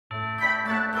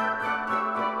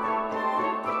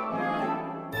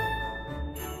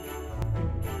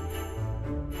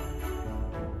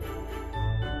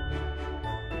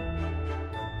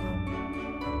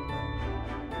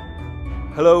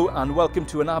Hello and welcome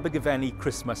to an Abergavenny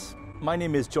Christmas. My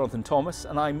name is Jonathan Thomas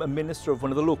and I'm a minister of one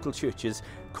of the local churches,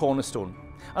 Cornerstone.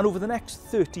 And over the next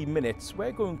 30 minutes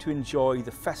we're going to enjoy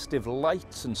the festive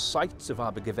lights and sights of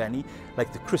Abergavenny,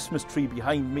 like the Christmas tree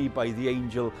behind me by the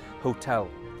Angel Hotel.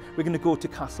 We're going to go to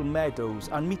Castle Meadows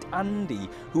and meet Andy,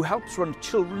 who helps run a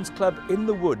children's club in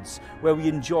the woods where we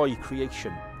enjoy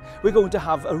creation. We're going to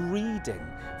have a reading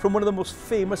from one of the most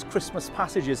famous Christmas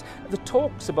passages that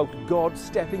talks about God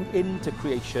stepping into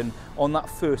creation on that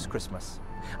first Christmas.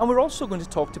 And we're also going to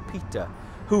talk to Peter,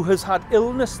 who has had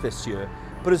illness this year,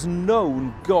 but has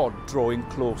known God drawing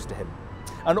close to him.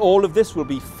 And all of this will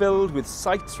be filled with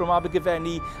sights from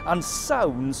Abergavenny and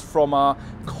sounds from our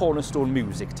Cornerstone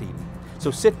music team.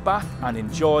 So sit back and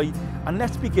enjoy, and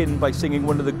let's begin by singing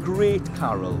one of the great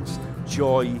carols,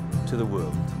 Joy to the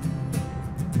World.